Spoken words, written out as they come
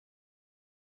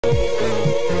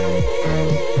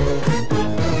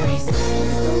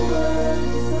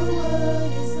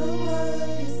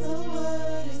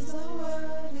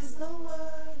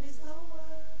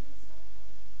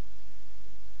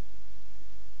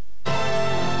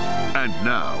And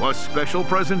now, a special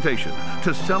presentation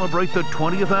to celebrate the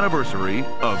 20th anniversary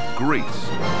of Grease.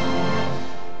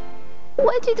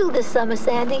 What'd you do this summer,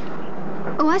 Sandy?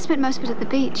 Oh, I spent most of it at the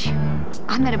beach.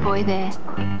 I met a boy there.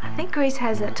 I think Grease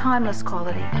has a timeless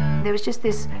quality. There was just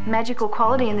this magical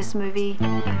quality in this movie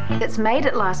that's made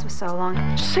it last for so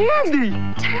long. Sandy!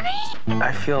 Danny?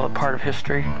 I feel a part of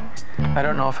history. I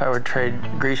don't know if I would trade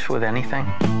Grease with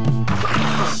anything.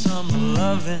 Summer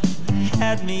loving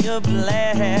had me a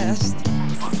blast.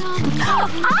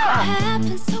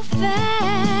 Happened so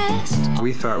fast.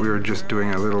 We thought we were just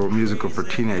doing a little musical for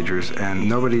teenagers, and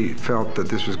nobody felt that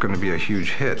this was going to be a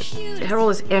huge hit. It had all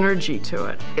this energy to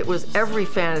it. It was every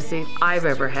fantasy I've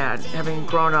ever had, having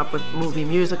grown up with movie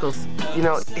musicals. You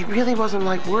know, it really wasn't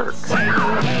like work.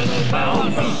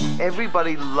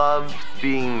 Everybody loved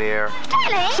being there.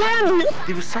 Sandy!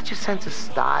 There was such a sense of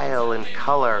style and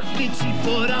color.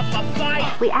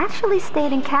 We actually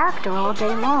stayed in character all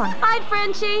day long. Hi,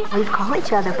 Frenchie. We'd call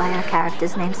each other by our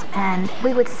characters' names, and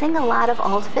we would sing a lot of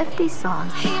old 50s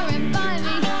songs.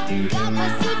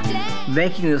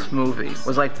 Making this movie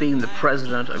was like being the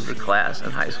president of your class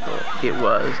in high school. It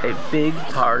was a big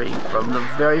party from the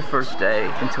very first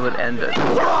day until it ended.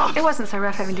 It wasn't so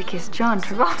rough having to kiss John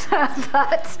Travolta,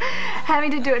 but having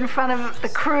to do it in front of the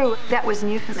crew, that was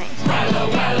new for me.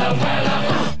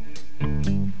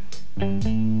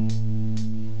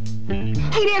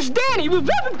 Hey, there's Danny!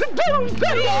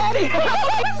 Danny!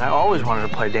 I always wanted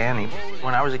to play Danny.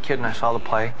 When I was a kid and I saw the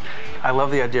play, I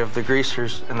love the idea of the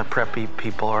greasers and the preppy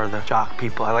people or the jock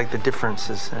people. I like the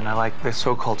differences, and I like the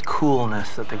so-called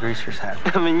coolness that the greasers had.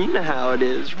 I mean, you know how it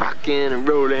is, rockin' and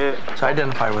rollin'. So I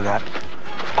identify with that.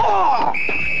 Oh!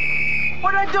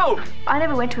 What'd I do? I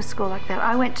never went to a school like that.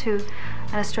 I went to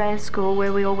an Australian school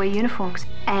where we all wear uniforms.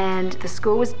 And the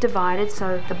school was divided,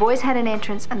 so the boys had an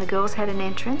entrance and the girls had an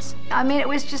entrance. I mean, it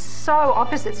was just so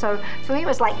opposite. So for me, it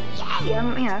was like, yay,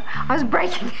 you know, I was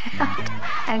breaking out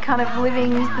and kind of living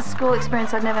the school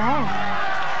experience I'd never had.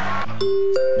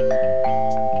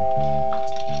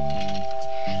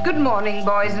 Good morning,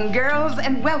 boys and girls,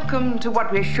 and welcome to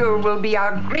what we're sure will be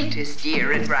our greatest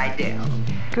year at Rydell.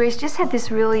 Grease just had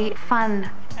this really fun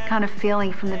kind of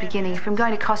feeling from the beginning, from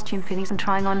going to costume fittings and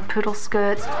trying on poodle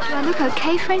skirts. Do I look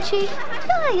okay, Frenchie?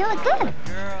 Oh, you look good.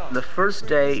 The first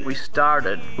day we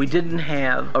started, we didn't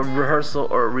have a rehearsal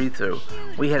or a read-through.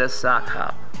 We had a sock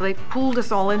hop. They pulled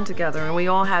us all in together, and we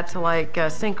all had to, like,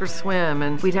 sink or swim,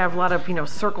 and we'd have a lot of, you know,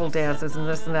 circle dances and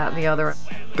this and that and the other.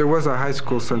 There was a high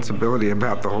school sensibility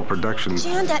about the whole production.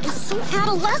 Jan, that is so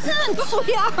adolescent.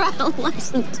 We are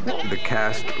adolescent. The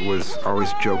cast was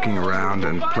always joking around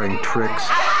and playing tricks.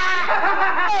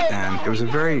 And it was a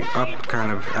very up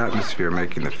kind of atmosphere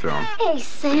making the film. Hey,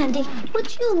 Sandy,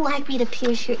 would you like me to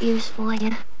pierce your ears for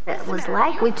you? It was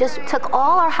like we just took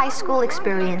all our high school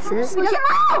experiences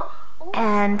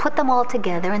and put them all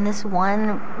together in this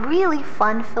one really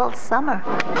fun-filled summer.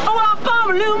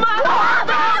 I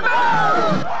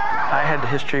had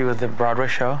history with the Broadway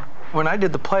show. When I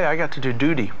did the play, I got to do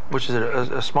Duty, which is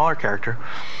a smaller character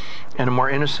and a more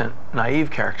innocent,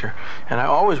 naive character. And I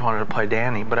always wanted to play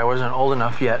Danny, but I wasn't old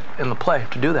enough yet in the play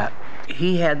to do that.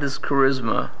 He had this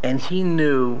charisma, and he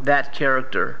knew that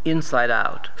character inside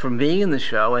out from being in the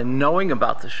show and knowing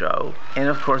about the show, and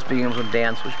of course being able to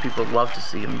dance, which people love to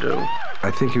see him do. I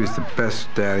think he was the best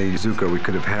Danny Zuko we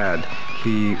could have had.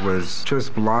 He was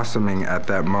just blossoming at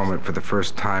that moment for the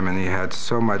first time, and he had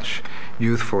so much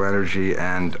youthful energy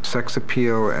and sex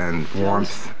appeal and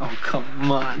warmth. Oh,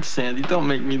 come on, Sandy, don't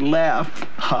make me laugh.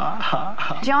 Ha, ha,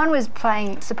 ha. John was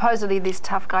playing supposedly this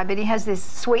tough guy, but he has this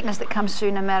sweetness that comes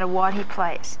through no matter what he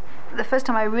plays. The first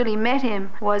time I really met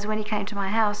him was when he came to my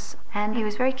house, and he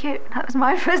was very cute. That was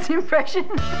my first impression.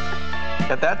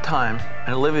 At that time,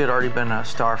 and Olivia had already been a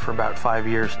star for about 5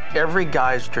 years, every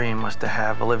guy's dream was to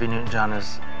have Olivia Newton-John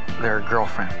as their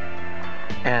girlfriend.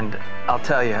 And I'll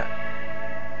tell you,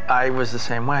 I was the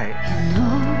same way. No,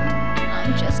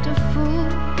 I'm just a fool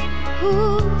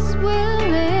who's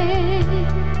willing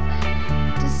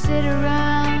to sit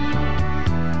around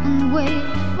and wait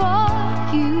for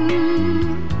you.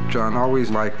 John always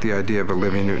liked the idea of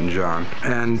Olivia Newton-John,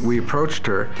 and we approached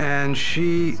her, and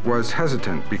she was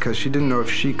hesitant because she didn't know if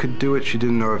she could do it. She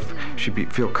didn't know if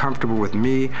she'd feel comfortable with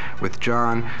me, with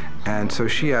John, And so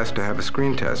she asked to have a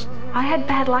screen test. I had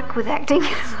bad luck with acting.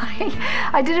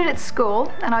 I did it at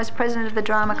school, and I was president of the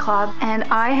drama club, and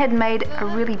I had made a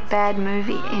really bad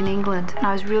movie in England, and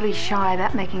I was really shy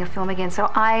about making a film again.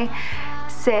 So I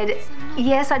said,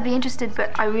 yes, I'd be interested,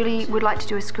 but I really would like to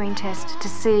do a screen test to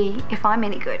see if I'm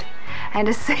any good, and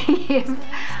to see if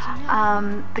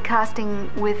the casting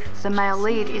with the male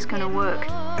lead is going to work.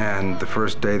 And the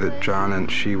first day that John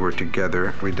and she were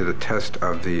together, we did a test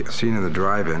of the scene in the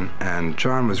drive-in, and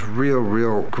John was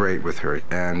real great with her.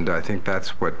 And I think that's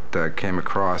what came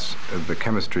across, the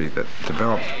chemistry that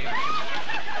developed.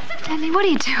 Danny, what are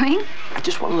you doing? I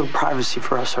just want a little privacy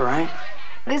for us, all right?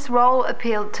 This role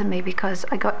appealed to me because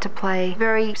I got to play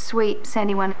very sweet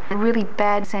Sandy 1, really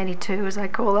bad Sandy 2, as I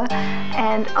call her,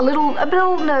 and a little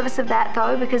nervous of that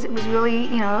though, because it was really,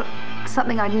 you know,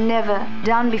 something I'd never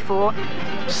done before.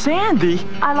 Sandy?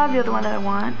 I love You're the One That I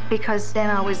Want, because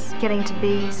then I was getting to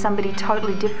be somebody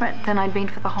totally different than I'd been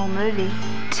for the whole movie.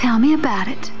 Tell me about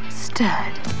it,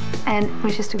 Stud. And it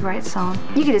was just a great song.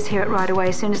 You could just hear it right away.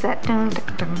 As soon as that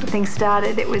thing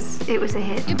started, it was a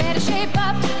hit. You better shape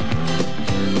up,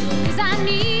 'cause I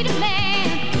need a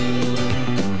man,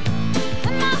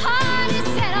 and my heart is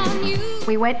set on you.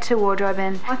 We went to wardrobe,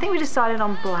 and I think we decided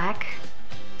on black.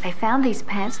 They found these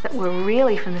pants that were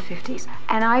really from the 50s,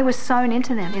 and I was sewn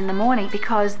into them in the morning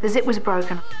because the zip was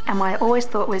broken. And my always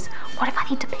thought was, what if I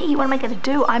need to pee? What am I going to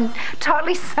do? I'm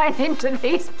totally sewn into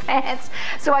these pants,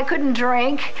 so I couldn't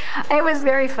drink. It was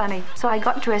very funny. So I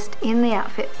got dressed in the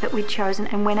outfit that we'd chosen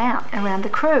and went out around the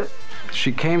crew.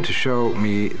 She came to show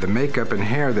me the makeup and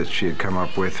hair that she had come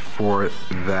up with for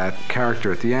that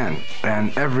character at the end.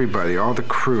 And everybody, all the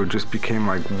crew, just became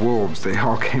like wolves. They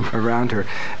all came around her,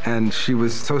 and she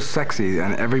was so sexy,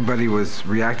 and everybody was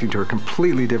reacting to her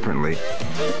completely differently.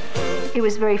 It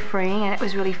was very freeing, and it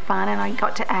was really fun, and I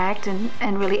got to act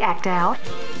and really act out.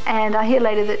 And I hear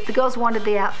later that the girls wanted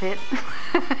the outfit.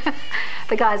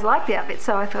 The guys liked the outfit,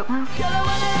 so I thought, well...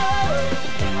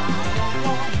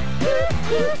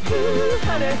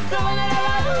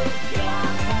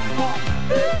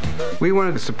 We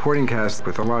wanted a supporting cast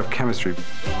with a lot of chemistry.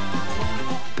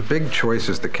 The big choice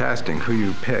is the casting, who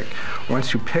you pick.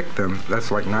 Once you pick them,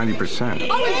 that's like 90%.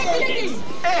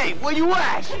 Hey, where you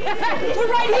at?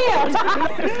 We're right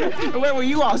here. Where were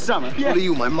you all summer? What are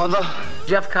you, my mother?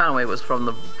 Jeff Conway was from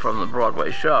the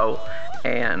Broadway show,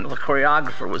 and the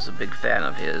choreographer was a big fan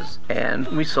of his. And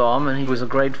we saw him, and he was a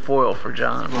great foil for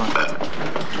John.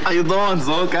 How you doing,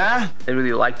 Zook, huh? They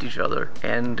really liked each other,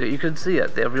 and you could see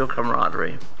it. They have real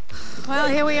camaraderie. Well,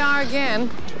 here we are again.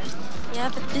 Yeah,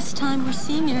 but this time we're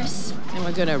seniors. And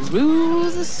we're gonna rule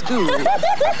the school.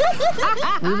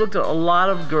 We looked at a lot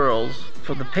of girls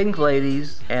for the Pink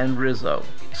Ladies and Rizzo.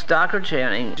 Stockard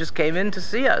Channing just came in to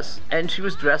see us, and she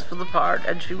was dressed for the part,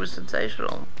 and she was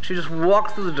sensational. She just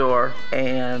walked through the door,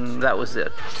 and that was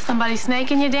it. Somebody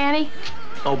snaking you, Danny?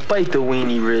 Oh, bite the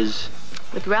weenie, Riz.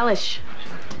 With relish.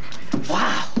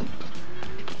 Wow.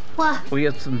 What? We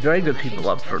had some very good people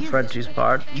up for Frenchie's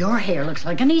part. Your hair looks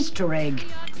like an Easter egg.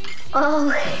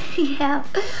 Oh, yeah.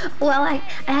 Well, I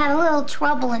had a little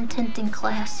trouble in tinting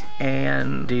class.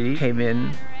 And Dee Dee came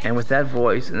in, and with that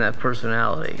voice and that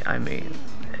personality, I mean,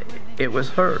 it was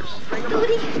hers.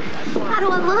 Booty, how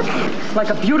do I look? Like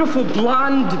a beautiful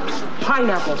blonde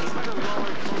pineapple.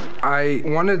 I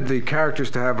wanted the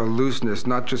characters to have a looseness,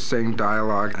 not just saying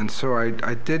dialogue, and so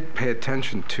I did pay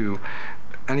attention to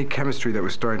any chemistry that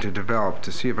was starting to develop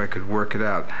to see if I could work it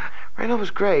out. Randall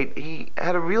was great. He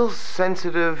had a real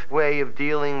sensitive way of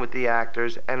dealing with the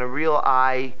actors and a real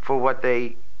eye for what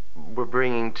they were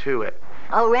bringing to it.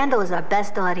 Oh, Randall was our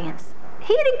best audience.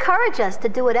 He'd encourage us to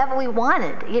do whatever we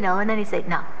wanted, you know, and then he'd say,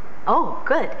 no. Oh,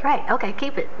 good, right, okay,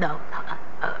 keep it. No.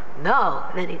 No.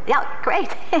 Then he, yeah,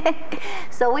 great.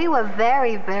 So we were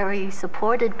very, very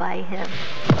supported by him.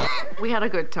 We had a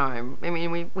good time. I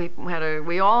mean,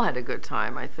 we all had a good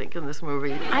time, I think, in this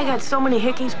movie. I got so many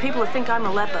hickeys, people would think I'm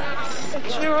a leper.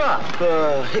 Cheer up.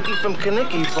 Hickey from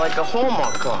Kanicki's like a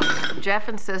Hallmark card. Jeff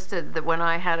insisted that when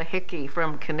I had a hickey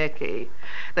from Kanicki,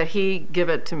 that he give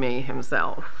it to me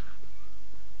himself.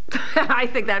 I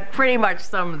think that pretty much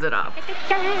sums it up.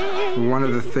 One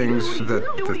of the things that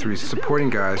the three supporting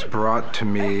guys brought to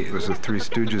me was the Three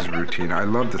Stooges routine. I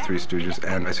love the Three Stooges,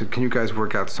 and I said, can you guys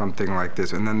work out something like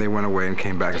this? And then they went away and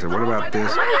came back and said, what about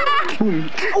this? And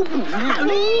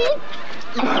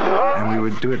we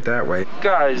would do it that way.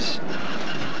 Guys,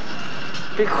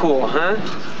 be cool, huh?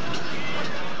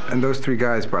 And those three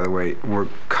guys, by the way, were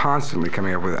constantly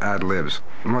coming up with ad-libs.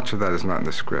 Much of that is not in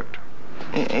the script.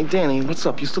 Hey, Danny, what's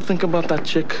up? You still think about that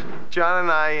chick? John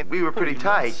and I, we were pretty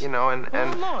tight, you know, and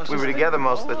we were together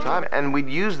most of the time. And we'd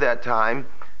use that time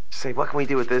say, what can we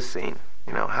do with this scene?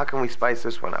 You know, how can we spice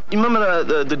this one up? You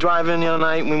remember the drive-in the other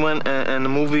night we went and the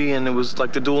movie, and it was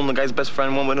like the duel, and the guy's best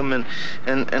friend went with him,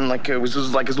 and like it was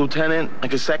just like his lieutenant,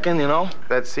 like his second, you know?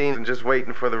 That scene and just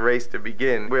waiting for the race to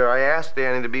begin, where I asked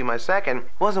Danny to be my second,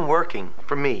 wasn't working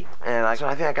for me. And I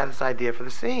think I got this idea for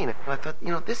the scene. And I thought, you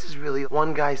know, this is really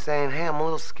one guy saying, hey, I'm a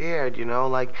little scared, you know,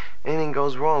 like anything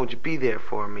goes wrong, would you be there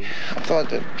for me? I thought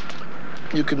that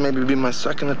you could maybe be my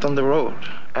second at Thunder Road.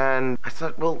 And I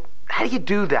thought, well, how do you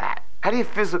do that? How do you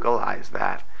physicalize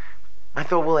that? I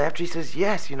thought, well, after he says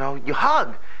yes, you know, you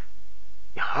hug.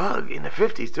 You hug. In the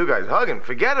 50s, two guys hugging.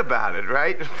 Forget about it,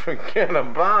 right? Forget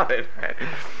about it.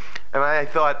 And I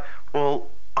thought, well,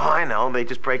 oh, I know. They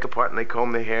just break apart and they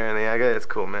comb their hair and they, I go, that's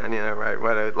cool, man. You know,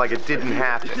 right? Like it didn't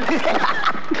happen.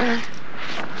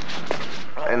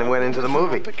 And it went into the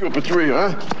movie. Pick you up at 3,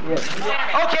 huh? Yes.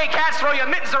 Okay, cats, throw your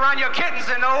mittens around your kittens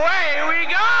and away we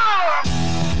go!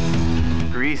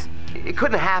 Grease. It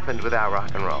couldn't have happened without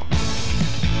rock and roll.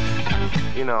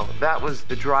 You know, that was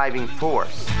the driving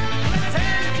force.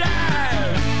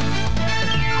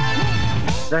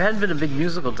 There hadn't been a big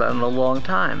musical done in a long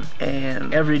time,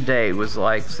 and every day was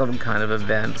like some kind of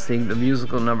event, seeing the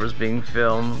musical numbers being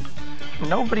filmed.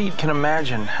 Nobody can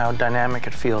imagine how dynamic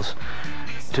it feels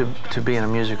to be in a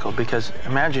musical, because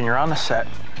imagine you're on the set,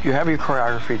 you have your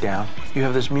choreography down, you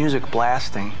have this music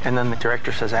blasting, and then the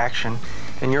director says action,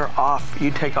 and you're off, you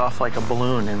take off like a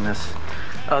balloon in this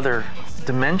other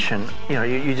dimension. You know,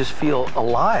 you just feel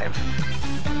alive.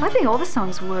 I think all the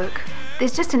songs work.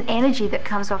 There's just an energy that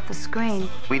comes off the screen.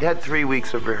 We'd had 3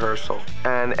 weeks of rehearsal,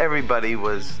 and everybody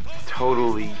was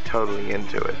totally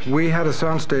into it. We had a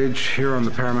soundstage here on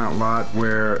the Paramount lot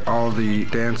where all the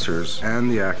dancers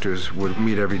and the actors would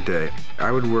meet every day.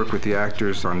 I would work with the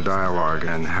actors on dialogue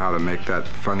and how to make that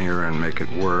funnier and make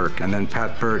it work. And then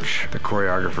Pat Birch, the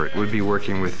choreographer, would be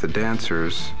working with the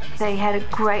dancers. They had a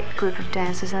great group of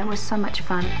dancers and it was so much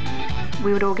fun.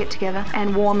 We would all get together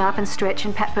and warm up and stretch,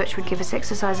 and Pat Birch would give us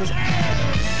exercises.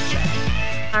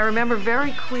 I remember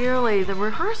very clearly the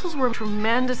rehearsals were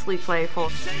tremendously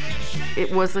playful.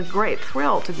 It was a great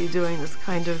thrill to be doing this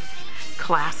kind of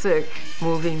classic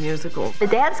movie musical. The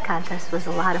dance contest was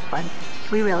a lot of fun.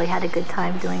 We really had a good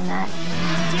time doing that.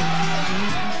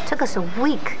 It took us a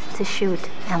week to shoot,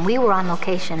 and we were on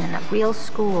location in a real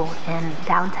school in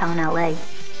downtown LA.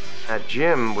 That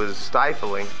gym was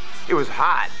stifling. It was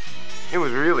hot. It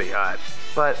was really hot.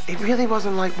 But it really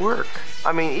wasn't like work.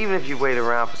 I mean, even if you wait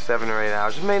around for 7 or 8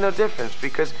 hours, it made no difference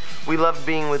because we loved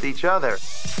being with each other.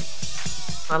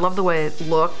 I love the way it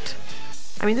looked.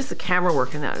 I mean, the camera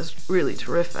work in that is really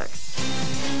terrific.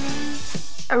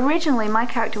 Originally, my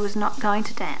character was not going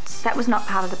to dance. That was not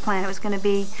part of the plan. It was going to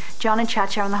be John and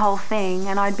Cha-Cha and the whole thing,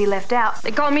 and I'd be left out.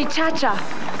 They call me Cha-Cha,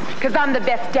 because I'm the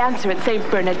best dancer at St.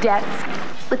 Bernadette's.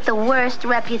 With the worst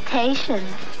reputation.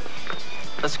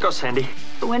 Let's go, Sandy.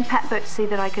 But when Pat Birch see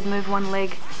that I could move one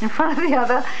leg in front of the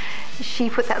other, she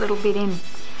put that little bit in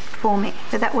for me.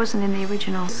 But that wasn't in the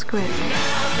original script.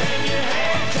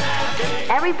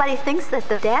 Everybody thinks that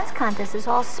the dance contest is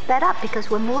all sped up because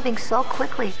we're moving so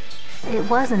quickly. It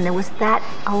wasn't. It was that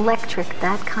electric,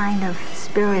 that kind of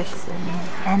spirits and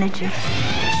energy.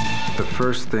 The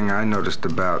first thing I noticed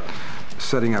about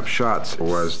setting up shots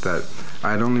was that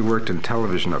I'd only worked in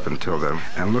television up until then.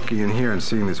 And looking in here and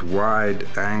seeing this wide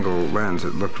angle lens,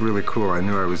 it looked really cool. I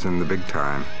knew I was in the big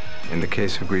time. In the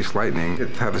case of Grease Lightning,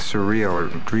 it had a surreal or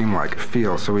dreamlike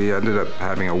feel, so we ended up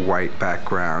having a white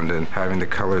background and having the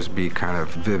colors be kind of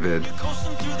vivid.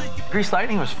 Grease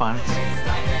Lightning was fun.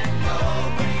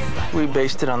 We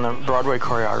based it on the Broadway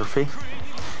choreography,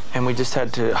 and we just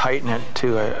had to heighten it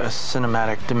to a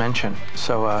cinematic dimension.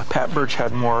 So Pat Birch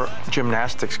had more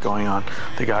gymnastics going on.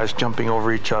 The guys jumping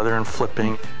over each other and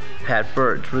flipping. Pat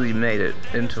Birch really made it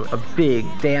into a big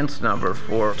dance number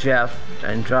for Jeff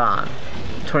and John.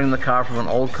 Turning the car from an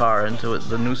old car into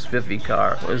the new spiffy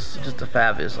car was just a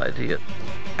fabulous idea.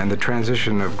 And the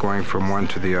transition of going from one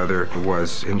to the other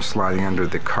was him sliding under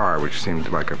the car, which seemed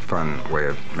like a fun way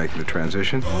of making the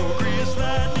transition.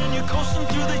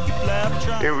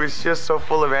 It was just so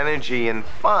full of energy and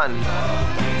fun.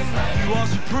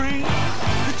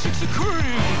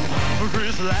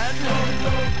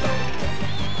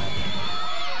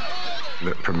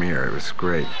 The premiere, it was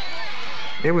great.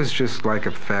 It was just like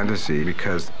a fantasy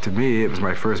because to me it was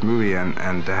my first movie, and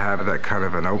to have that kind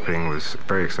of an opening was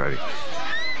very exciting.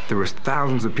 There was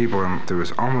thousands of people and there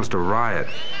was almost a riot.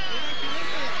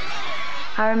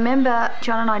 I remember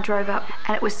John and I drove up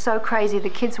and it was so crazy. The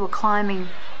kids were climbing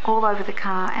all over the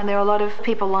car and there were a lot of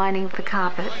people lining the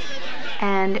carpet,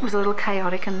 and it was a little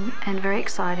chaotic and very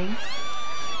exciting.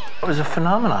 It was a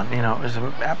phenomenon, you know, it was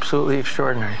absolutely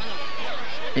extraordinary.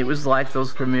 It was like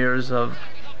those premieres of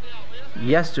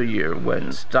yesteryear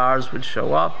when stars would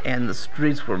show up and the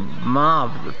streets were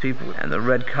mobbed with people and the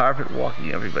red carpet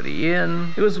walking everybody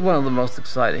in. It was one of the most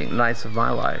exciting nights of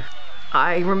my life.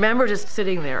 I remember just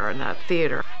sitting there in that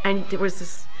theater, and there was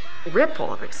this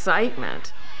ripple of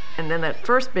excitement. And then that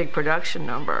first big production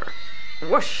number,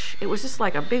 whoosh, it was just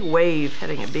like a big wave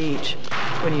hitting a beach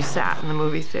when you sat in the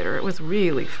movie theater. It was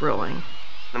really thrilling.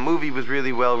 The movie was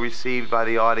really well received by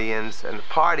the audience, and the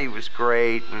party was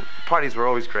great, and parties were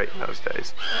always great in those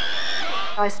days.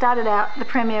 I started out the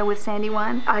premiere with Sandy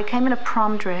 1. I came in a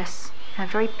prom dress, a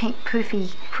very pink,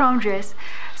 poofy prom dress.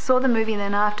 Saw the movie, and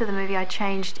then after the movie I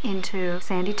changed into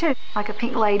Sandy 2, like a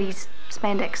pink ladies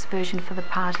spandex version for the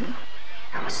party.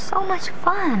 It was so much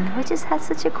fun. We just had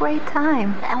such a great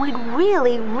time. And we'd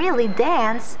really, really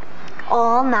dance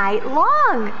all night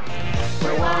long.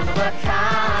 We're one of a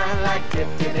kind, like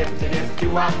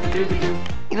dip-dip-dip-dip-dip-doo-wop-doo-doo-doo.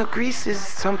 You know, Grease is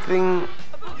something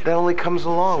that only comes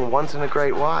along once in a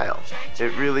great while.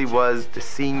 It really was the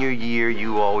senior year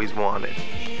you always wanted.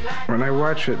 When I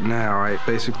watch it now, I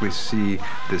basically see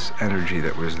this energy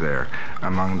that was there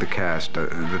among the cast,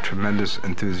 the tremendous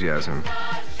enthusiasm.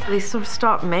 They sort of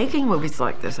stopped making movies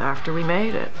like this after we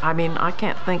made it. I mean, I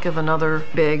can't think of another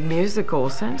big musical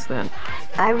since then.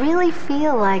 I really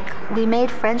feel like we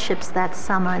made friendships that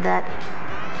summer that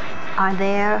are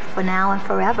there for now and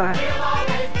forever.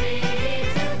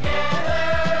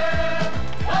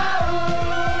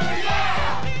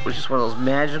 It was just one of those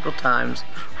magical times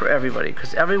for everybody,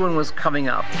 because everyone was coming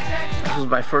up. This was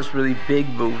my first really big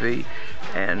movie,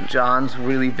 and John's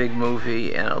really big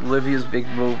movie, and Olivia's big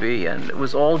movie, and it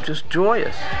was all just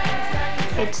joyous.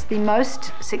 It's the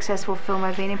most successful film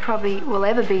I've been in, probably will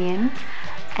ever be in,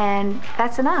 and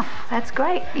that's enough. That's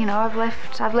great. You know, I've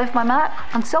left my mark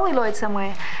on celluloid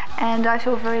somewhere, and I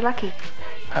feel very lucky.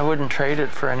 I wouldn't trade it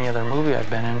for any other movie I've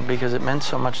been in because it meant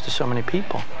so much to so many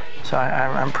people. So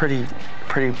I'm pretty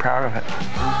proud of it.